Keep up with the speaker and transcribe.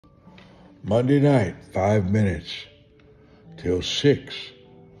Monday night, 5 minutes till 6.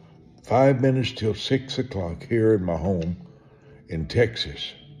 5 minutes till 6 o'clock here in my home in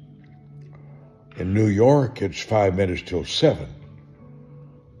Texas. In New York, it's 5 minutes till 7.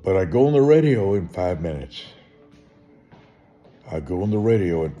 But I go on the radio in 5 minutes.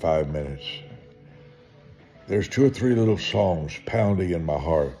 There's 2 or 3 little songs pounding in my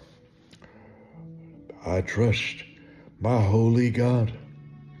heart. I trust my holy God.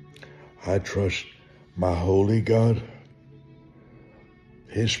 I trust my holy God.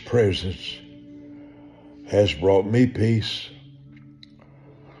 His presence has brought me peace.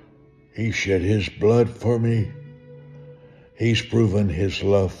 He shed his blood for me. He's proven his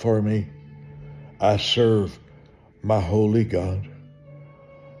love for me. I serve my holy God.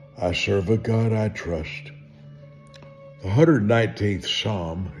 I serve a God I trust. The 119th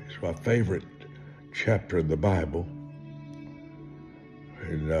Psalm is my favorite chapter in the Bible.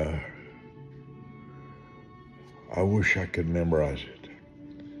 And I wish I could memorize it.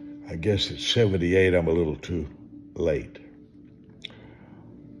 I guess at 78, I'm a little too late.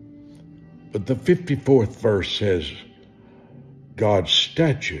 But the 54th verse says, God's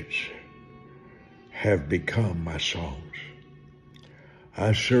statutes have become my songs.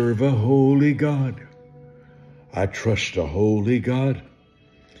 I serve a holy God. I trust a holy God.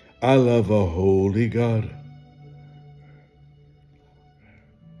 I love a holy God.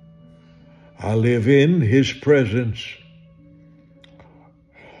 I live in his presence.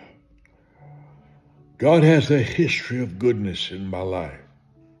 God has a history of goodness in my life.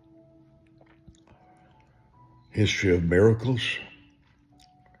 History of miracles,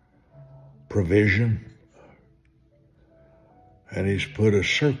 provision, and he's put a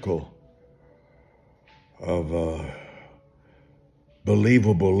circle of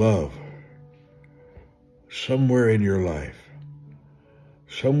believable love somewhere in your life.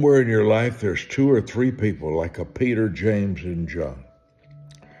 Somewhere in your life, there's 2 or 3 people like a Peter, James, and John.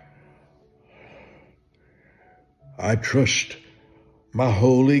 I trust my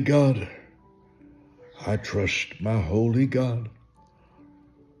holy God. I trust my holy God.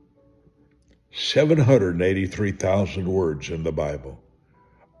 783,000 words in the Bible,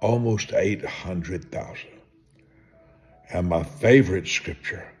 almost 800,000. And my favorite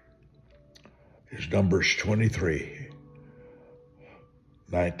scripture is Numbers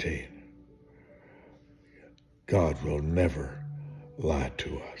 23:19. God will never lie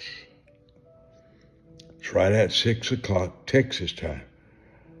to us. It's right at 6 o'clock Texas time.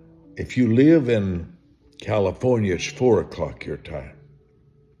 If you live in California, it's 4 o'clock your time.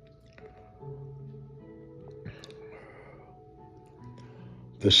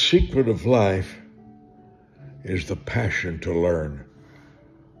 The secret of life is the passion to learn.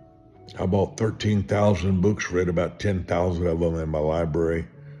 I bought 13,000 books, read about 10,000 of them in my library.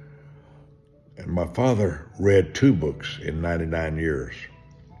 And my father read 2 books in 99 years.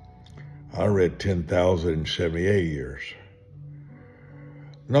 I read 10,000 in 78 years.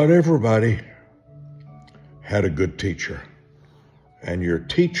 Not everybody had a good teacher. And your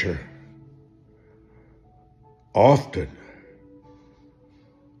teacher often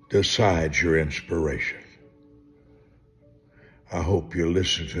decides your inspiration. I hope you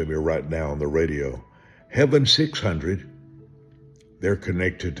listen to me right now on the radio. Heaven 600, they're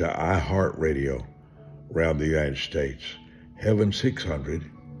connected to iHeartRadio around the United States. Heaven 600,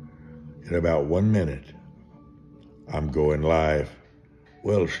 in about 1 minute, I'm going live.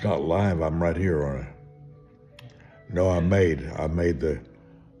 Well, it's not live, I'm right here on it. No, I made the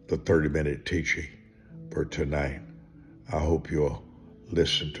 30-minute teaching for tonight. I hope you'll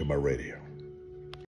listen to my radio.